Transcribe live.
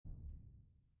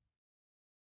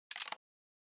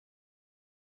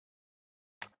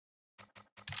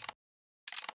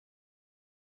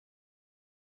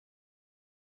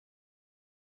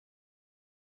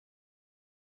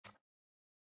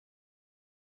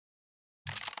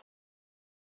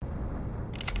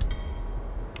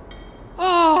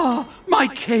My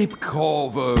Cape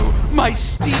Corvo, my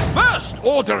steep first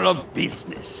order of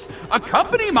business.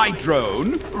 Accompany my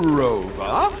drone,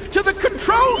 Rover, to the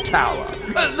control tower.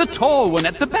 The tall one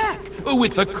at the back,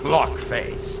 with the clock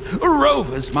face.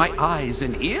 Rover's my eyes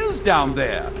and ears down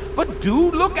there. But do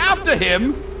look after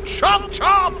him. Chop,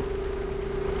 chop!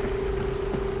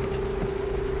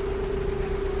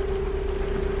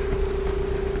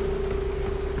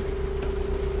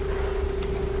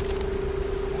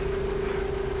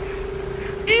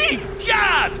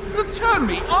 Egad! Turn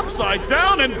me upside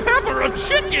down and pepper a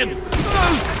chicken!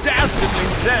 Those dastardly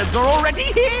Zeds are already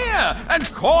here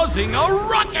and causing a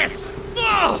ruckus!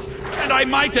 Ugh! And I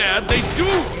might add, they do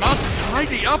not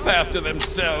tidy up after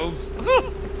themselves.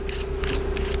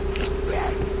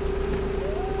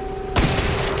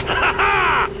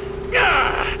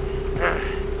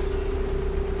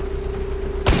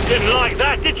 Didn't like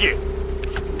that, did you?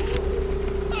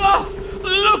 Oh,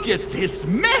 look at this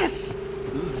mess!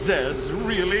 Zeds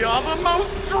really are the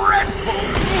most dreadful!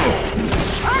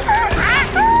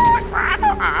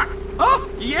 Oh,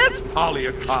 yes,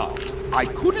 Polyacard. I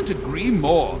couldn't agree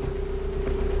more.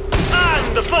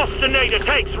 And the Bostonator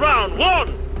takes round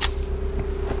one!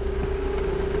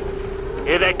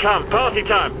 Here they come, party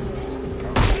time!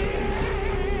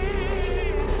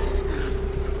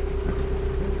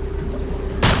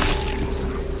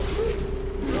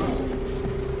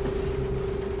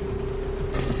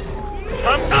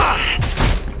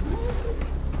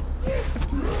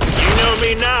 You know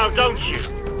me now, don't you?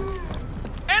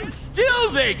 And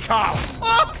still they come!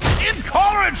 Oh,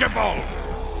 incorrigible!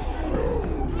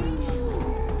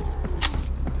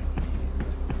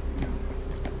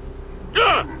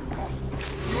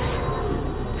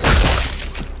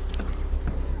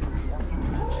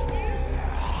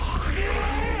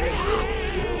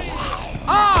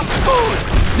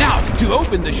 Now, to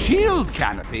open the shield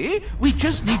canopy, we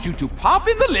just need you to pop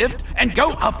in the lift and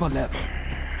go up a level.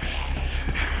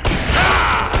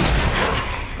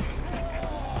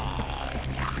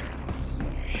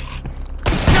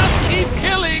 Just keep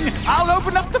killing! I'll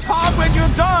open up the pod when you're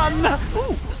done!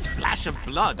 Ooh, the splash of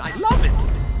blood, I love it!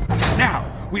 Now,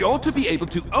 we ought to be able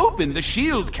to open the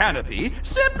shield canopy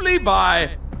simply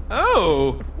by...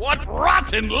 Oh, what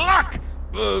rotten luck!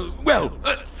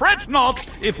 Fret not.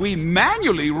 If we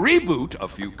manually reboot a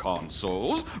few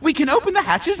consoles, we can open the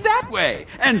hatches that way.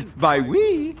 And by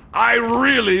we, I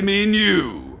really mean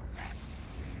you.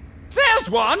 There's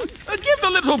one. Give the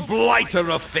little blighter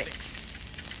a fix.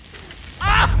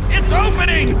 Ah, it's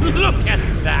opening. Look at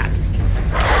that.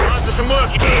 Time for some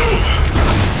work.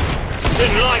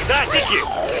 Didn't like that, did you?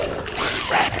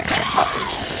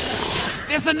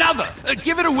 There's another.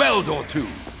 Give it a weld or two.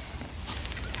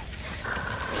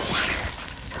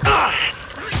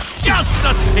 Just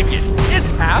a ticket!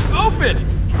 It's half open!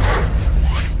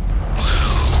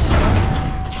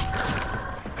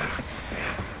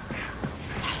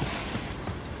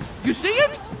 You see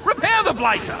it? Repair the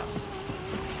blighter!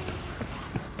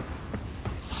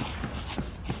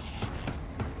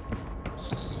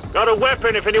 Got a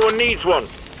weapon if anyone needs one.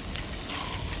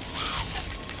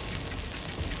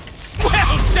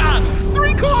 Well done!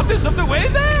 3/4 of the way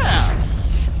there!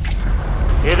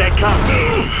 Here they come.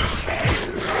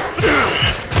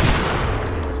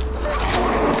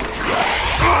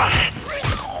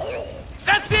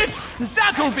 That's it!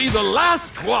 That'll be the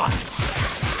last one!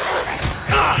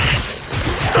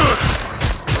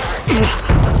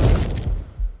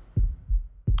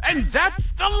 And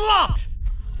that's the lot!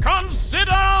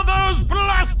 Consider those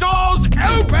blast doors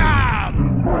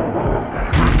open!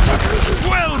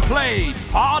 Well played!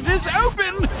 Pod is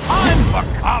open! Time for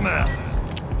commerce!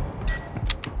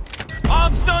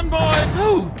 Pod's done, boy!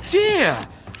 Oh, dear!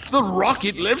 The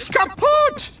rocket lift's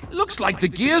kaput! Looks like the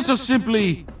gears are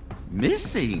simply...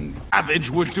 missing. Savage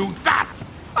would do that!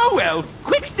 Oh well,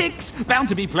 quick sticks! Bound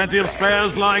to be plenty of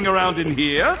spares lying around in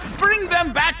here. Bring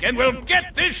them back and we'll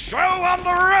get this show on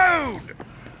the road!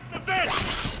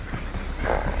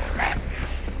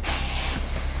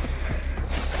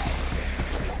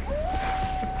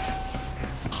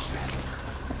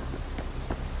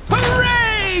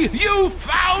 Hooray! You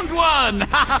found one!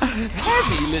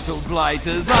 Heavy little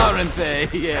blighters, aren't they?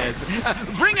 Yes.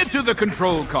 Bring it to the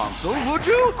control console, would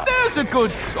you? There's a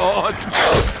good sort.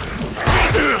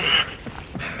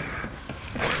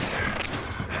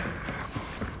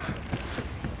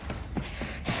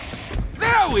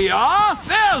 There we are!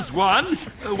 There's one!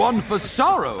 One for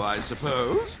sorrow, I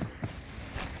suppose.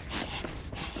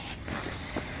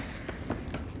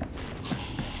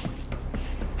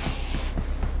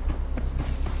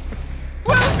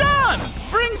 Well done!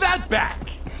 Bring that back!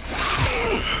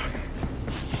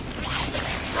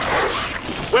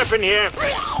 Weapon safe in here.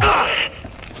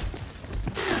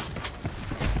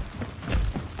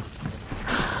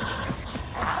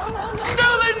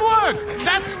 Sterling work!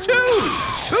 That's two!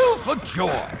 Two for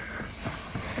joy!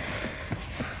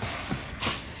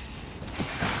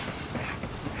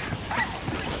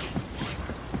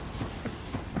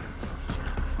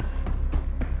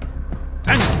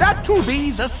 And that will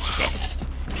be the set.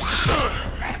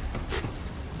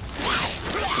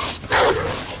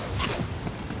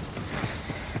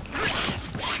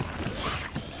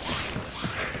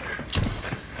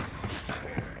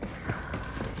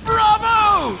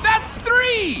 Bravo! That's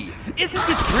three! Isn't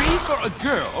it 3 for a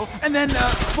girl and then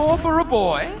 4 for a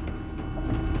boy?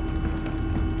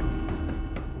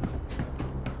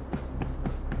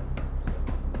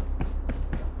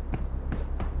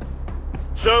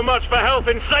 So much for health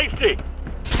and safety.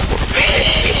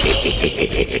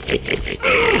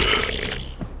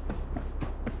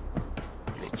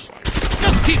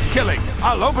 Just keep killing.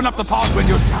 I'll open up the pod when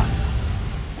you're done.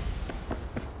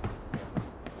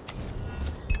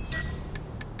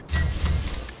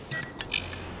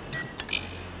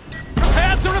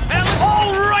 Prepare to repel.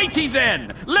 Alrighty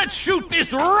then. Let's shoot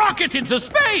this rocket into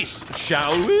space,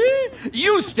 shall we?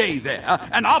 You stay there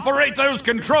and operate those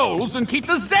controls and keep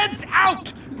the Zeds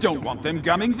out. Don't want them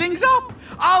gumming things up.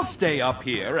 I'll stay up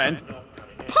here and...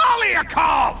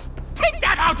 Polyakov! Take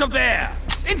that out of there!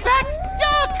 In fact,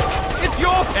 duck! It's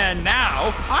your pen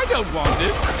now. I don't want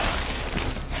it.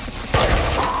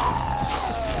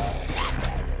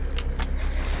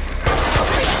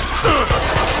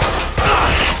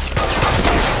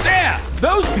 There!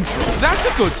 Those controls. That's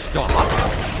a good start.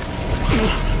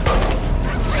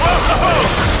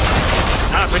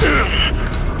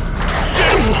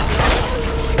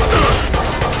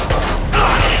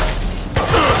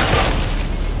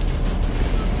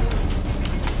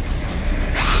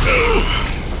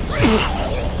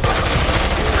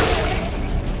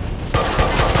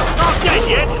 Not dead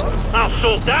yet. I'll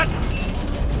sort that.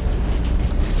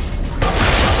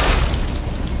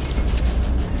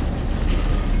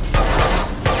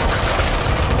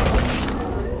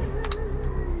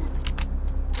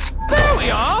 There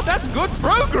we are. That's good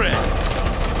progress.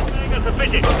 Paying us a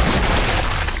visit.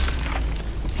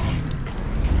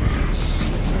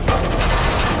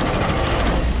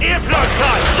 Earplug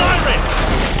time, siren!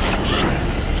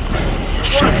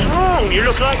 What's wrong? You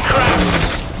look like crap.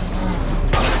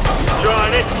 Try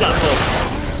this stuff on.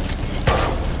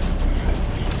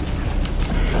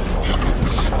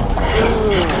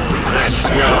 Ooh, that's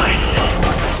nice.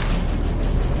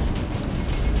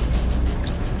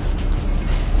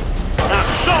 Now,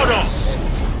 sod off!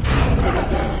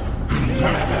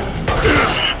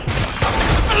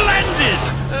 Splendid!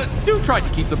 Do try to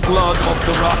keep the blood off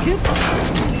the rocket.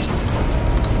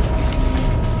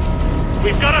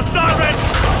 We've got a siren!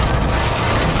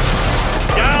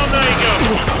 Down they go!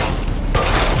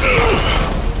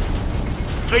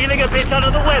 Feeling a bit under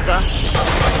the weather?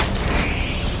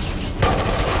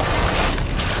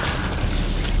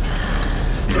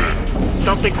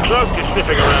 Something cloaked is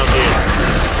sniffing around here.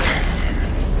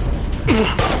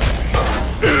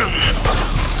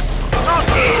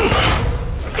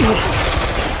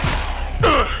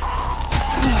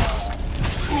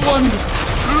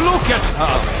 Look at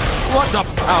her! What a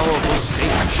powerful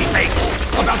statement she makes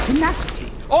about tenacity,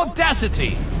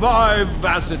 audacity,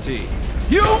 vivacity.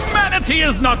 Humanity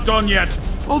is not done yet!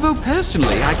 Although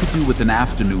personally, I could do with an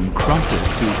afternoon crumpet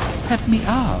to pep me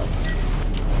up.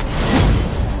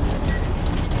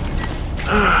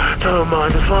 Don't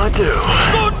mind if I do.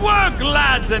 Good work,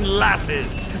 lads and lasses!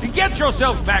 Get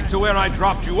yourself back to where I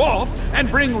dropped you off and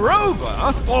bring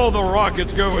Rover, or the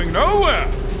rocket's going nowhere.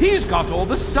 He's got all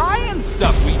the science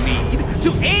stuff we need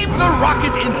to aim the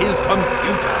rocket in his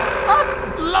computer.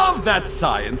 Love that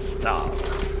science stuff.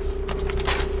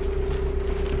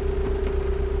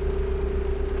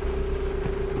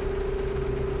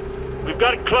 We've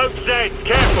got cloaked Zeds,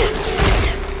 careful!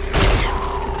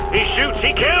 He shoots,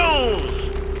 he kills!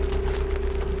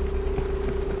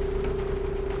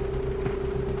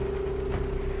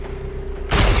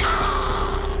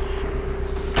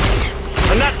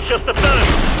 And that's just the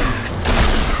first!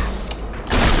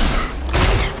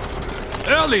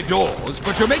 Early doors,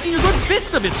 but you're making a good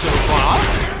fist of it so far.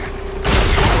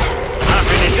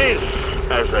 Happiness is,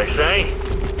 as they say.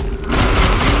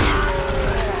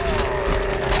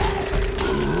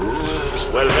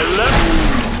 Well, hello?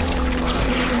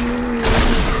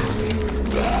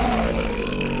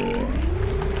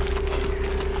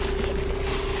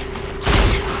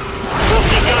 Thought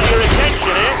he got your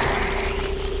attention, eh?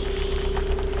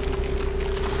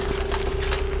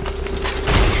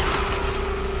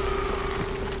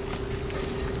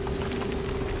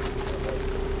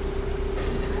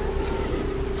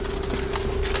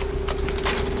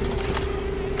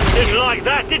 like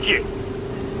that, did you?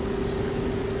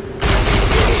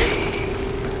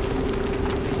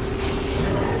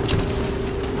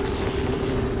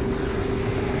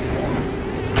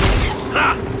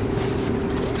 Ha!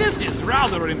 This is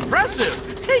rather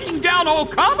impressive, taking down all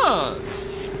comers.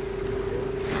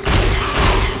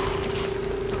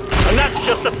 And that's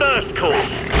just the first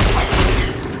course.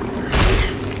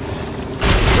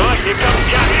 Right, here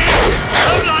comes Jack.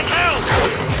 Load like hell!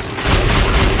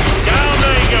 Down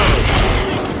they go!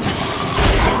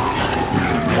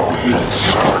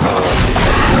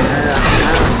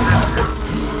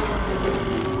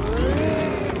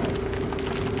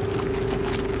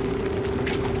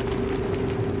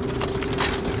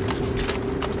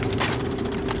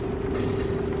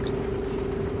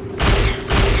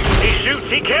 He shoots,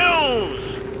 he kills!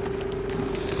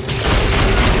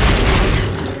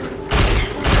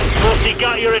 He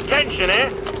got your attention, eh?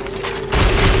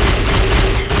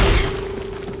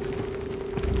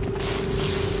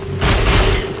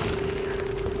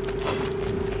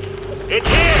 It's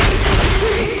here!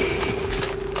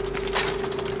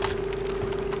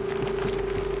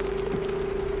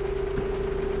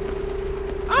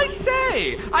 I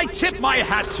say, I tip my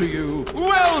hat to you.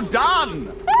 Well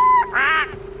done.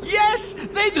 Yes,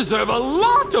 they deserve a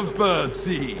lot of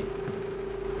birdseed.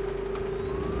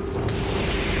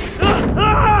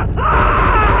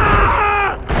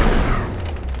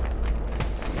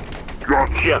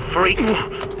 Gotcha, freak! You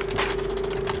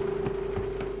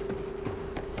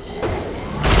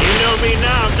know me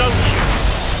now, don't you?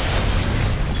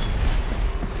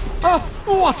 Oh,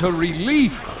 what a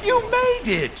relief! You made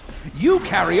it! You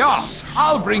carry on.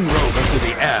 I'll bring Rover to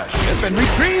the airship and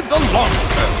retrieve the launch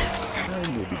code.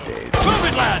 Move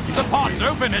it, lads! The pod's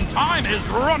open and time is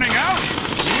running out!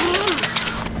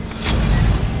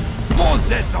 More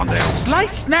Zeds on there.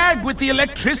 Slight snag with the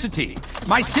electricity.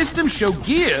 My systems show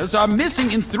gears are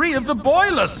missing in 3 of the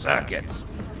boiler circuits.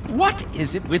 What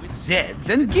is it with Zeds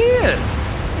and gears?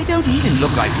 They don't even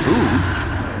look like food.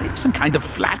 Maybe some kind of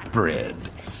flatbread.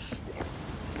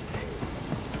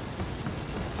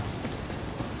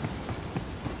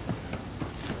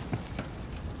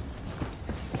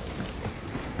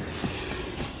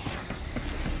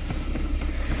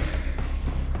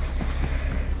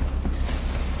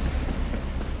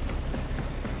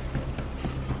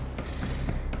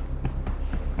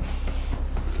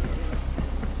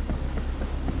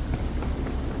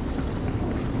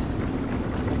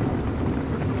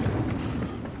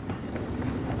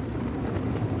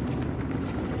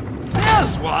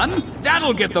 One.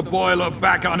 That'll get the boiler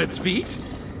back on its feet.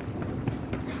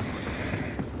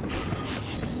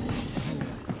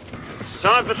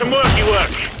 Time for some worky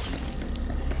work.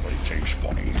 It tastes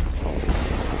funny.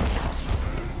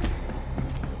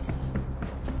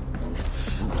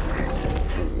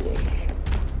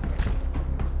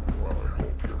 Well, I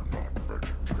hope you're not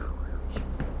vegetarians.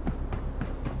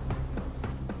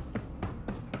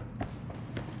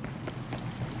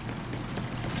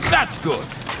 That's good.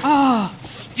 Ah,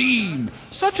 steam.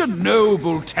 Such a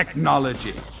noble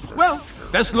technology. Well,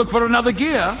 best look for another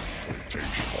gear. It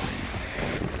tastes funny.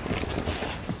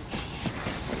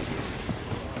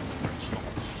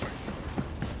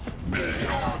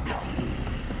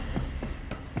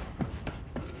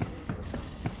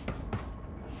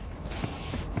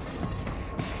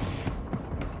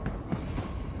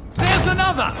 There's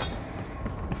another.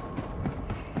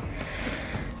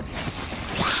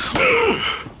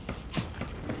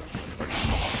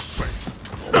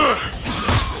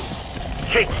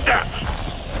 Take that!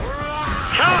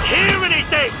 Can't hear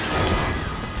anything!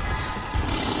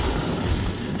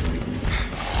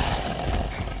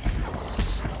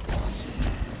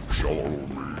 Show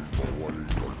me the way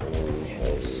to go home.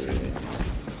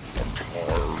 I'm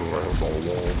tired of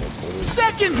the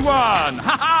Second one!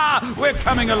 Ha ha! We're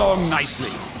coming along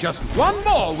nicely. Just one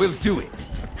more will do it.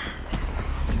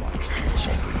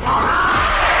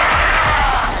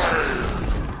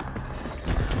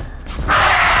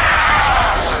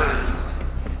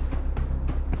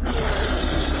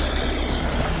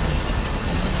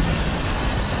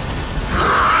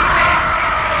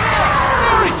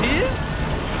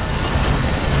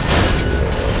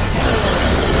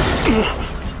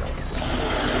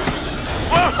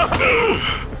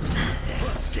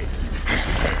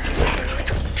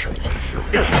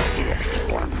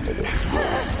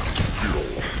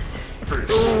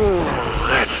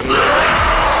 That's nice!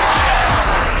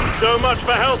 So much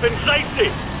for health and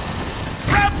safety!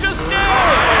 Raptor still!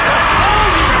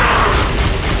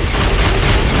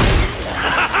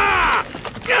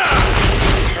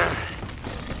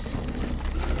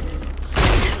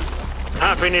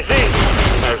 Happiness is,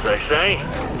 as they say.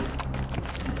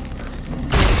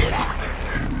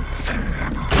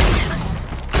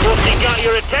 Got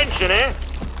your attention, eh?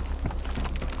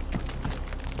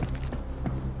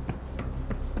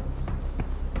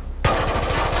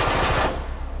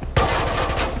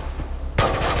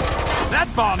 That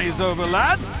Barney's over,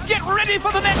 lads. Get ready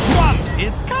for the next one.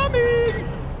 It's coming.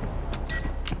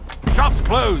 Shop's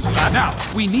closed, lad. Now,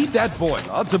 we need that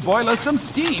boiler to boil us some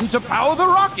steam to power the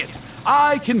rocket.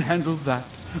 I can handle that.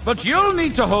 But you'll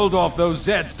need to hold off those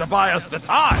Zeds to buy us the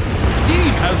time.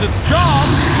 Steam has its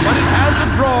charms, but it has a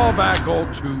drawback or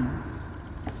two.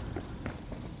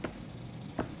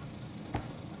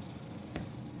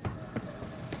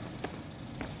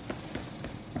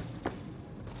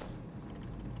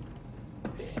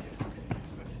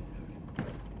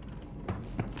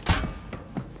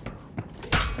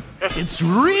 It's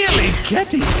really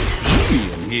getting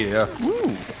steamy in here.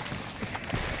 Ooh.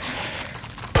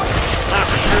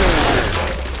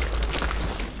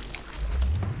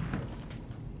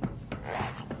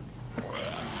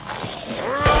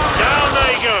 Down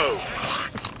they go.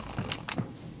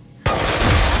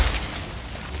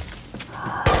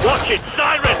 Watch it,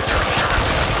 siren!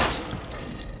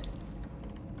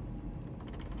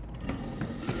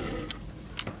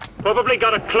 Probably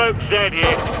got a cloak Zed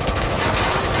here.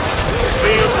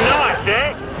 Feels nice,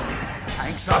 eh?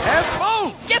 Tanks are half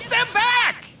full! Get them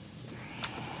back!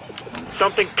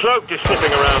 Something cloaked is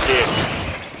slipping around here.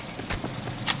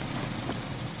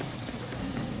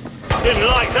 Didn't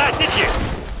like that, did you?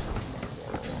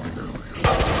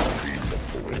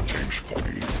 It tastes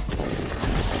funny.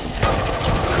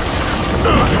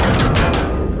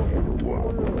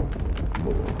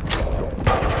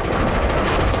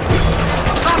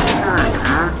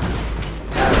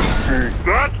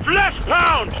 That flesh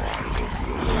pound!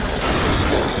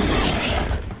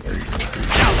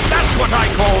 Now that's what I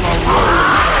call a rolling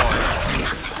boy.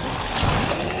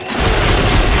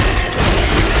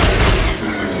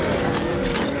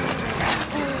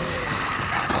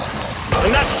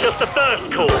 And that's just the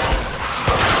first course.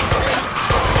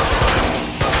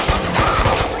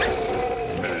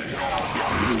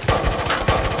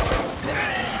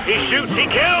 He shoots, he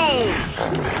kills!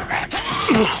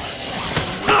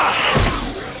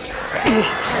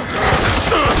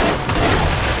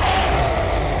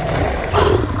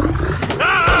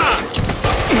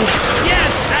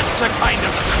 Yes, that's the kind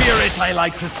of spirit I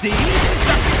like to see.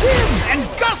 Such vim and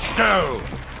gusto!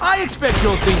 I expect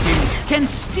you're thinking, can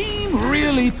steam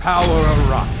really power a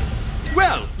rocket?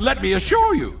 Well, let me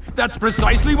assure you, that's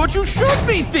precisely what you should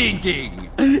be thinking.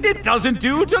 It doesn't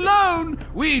do it alone.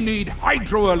 We need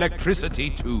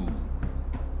hydroelectricity too.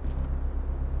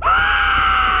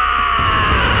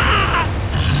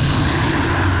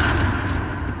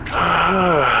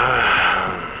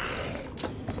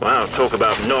 Wow, talk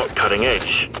about not cutting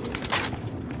edge.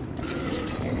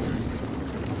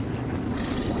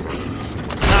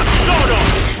 Now, sword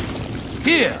off!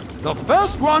 Here, the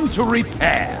first one to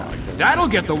repair. That'll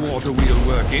get the water wheel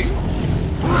working.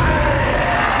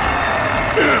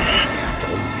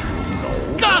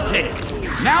 Got it!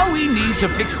 Now we need to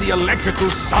fix the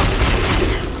electrical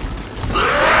substation.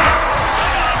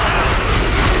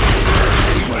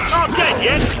 Not dead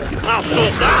yet. I'll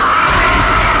sort that.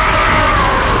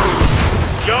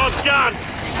 Job done.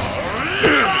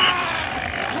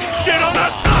 Shit on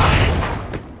that side.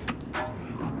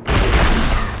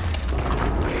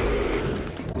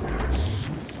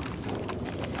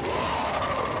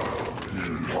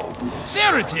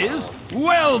 There it is!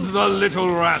 Weld the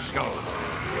little rascal!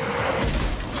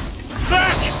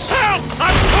 Back! Help!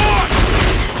 I'm caught!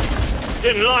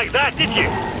 Didn't like that, did you?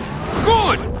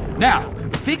 Good! Now,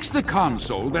 fix the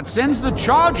console that sends the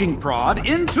charging prod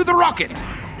into the rocket.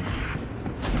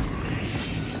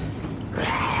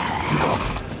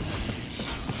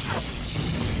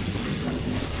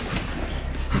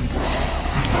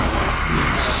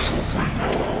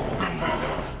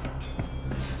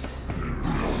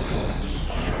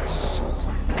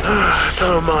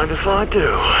 Don't mind if I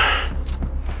do.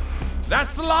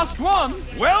 That's the last one!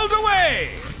 Weld away!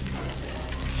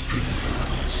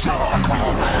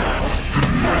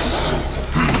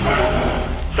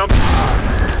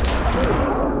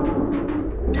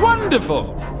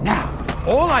 Wonderful! Now,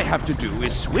 all I have to do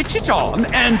is switch it on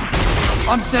and...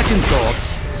 On second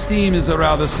thoughts, steam is a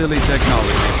rather silly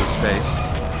technology for space.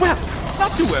 Well,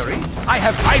 not to worry. I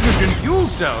have hydrogen fuel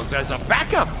cells as a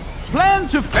backup. Plan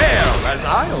to fail, as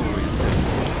I always say.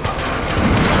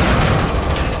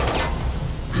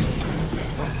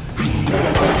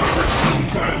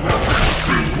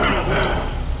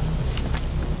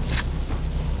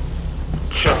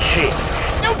 Cha-ching.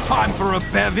 No time for a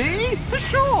bevy!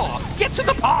 Sure, get to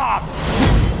the pub!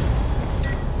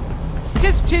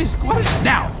 Tisk, tisk, what is...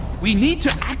 Now, we need to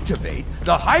activate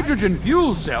the hydrogen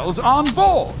fuel cells on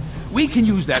board. We can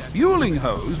use that fueling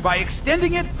hose by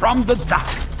extending it from the dock.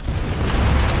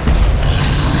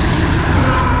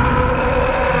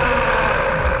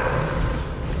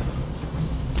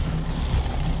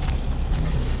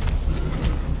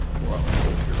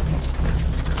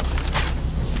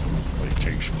 It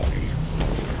takes funny.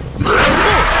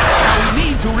 Now we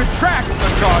need to retract the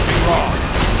charging rod.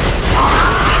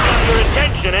 Got your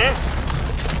attention, eh?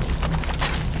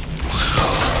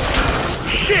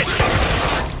 Shit!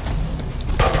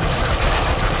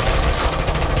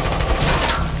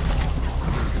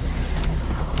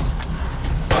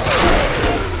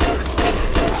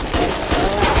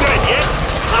 Good, yeah?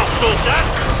 I'll sort that.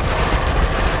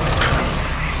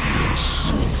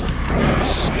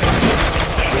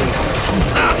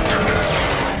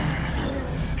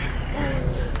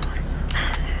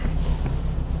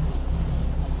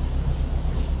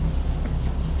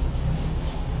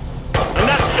 And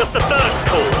that's just the first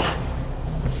cause.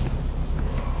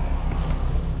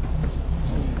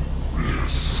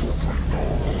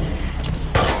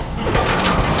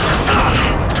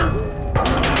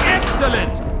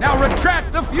 Excellent! Now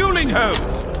retract the fueling hose.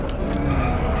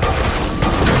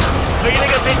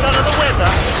 Feeling a bit under the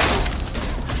weather?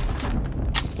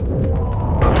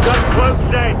 Got close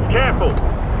then, careful.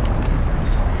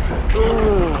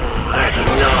 Ooh, that's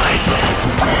nice.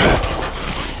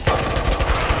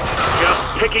 Just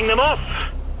picking them off.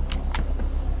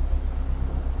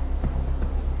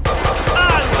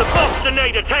 And the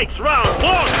Bostonator takes round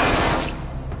one.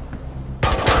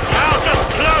 Now just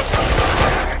close.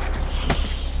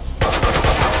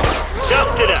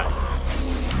 Just it up.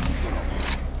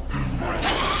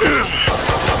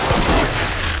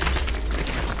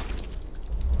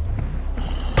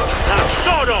 Now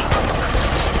sort of.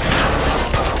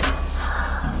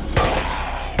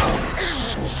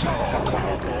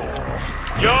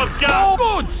 Job done. Oh,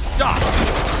 good stuff!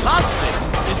 Last thing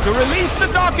is to release the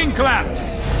docking clamps.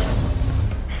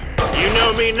 You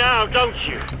know me now, don't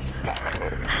you?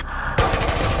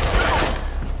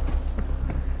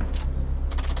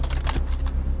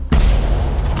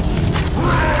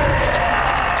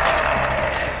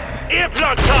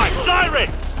 Earplug time, siren!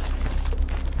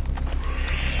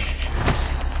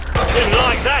 Didn't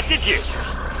like that, did you?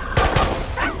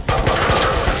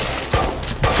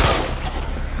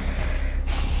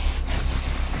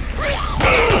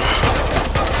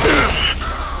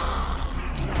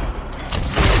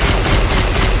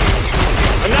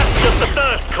 And that's just the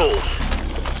first course.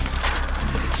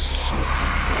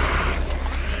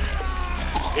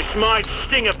 This might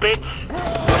sting a bit.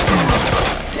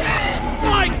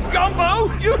 My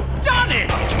gumbo, you've done it!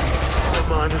 Don't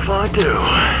mind if I do.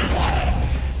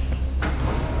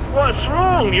 What's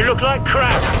wrong? You look like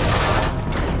crap.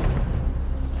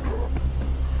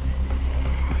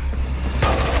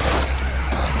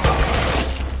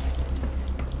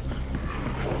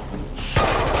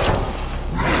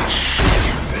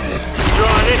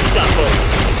 Try this stuff on.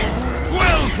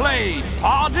 Well played!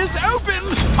 Pod is open!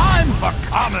 Time for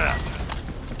commerce!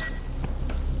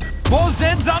 More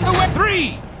Zeds underway.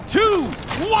 3, 2,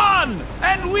 1!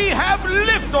 And we have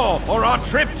liftoff for our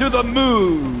trip to the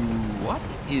moon! What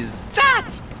is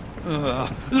that?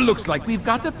 Looks like we've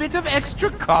got a bit of extra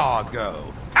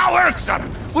cargo. How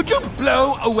irksome! Would you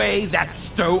blow away that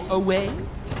stowaway?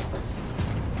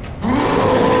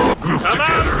 Group Come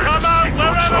together on, and think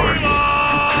what's wherever you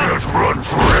hard. are! Can't run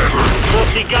forever.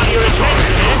 What's he got your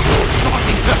attention, eh?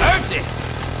 Starting to hurt it!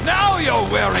 Now you're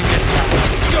wearing it down!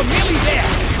 You're nearly there!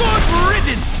 Good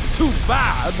riddance! Too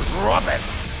bad, Robin!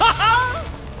 Ha ha!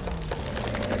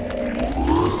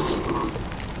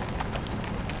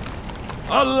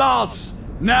 Alas,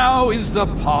 now is the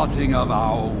parting of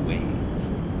our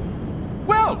ways.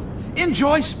 Well,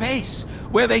 enjoy space,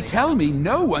 where they tell me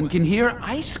no one can hear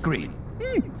ice cream.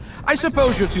 I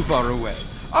suppose you're too far away.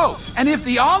 Oh, and if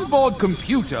the onboard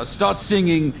computer starts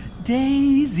singing,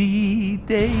 Daisy,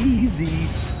 Daisy,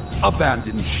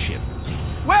 abandon ship.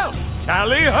 Well,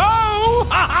 tally-ho!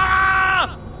 Ha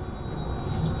ha!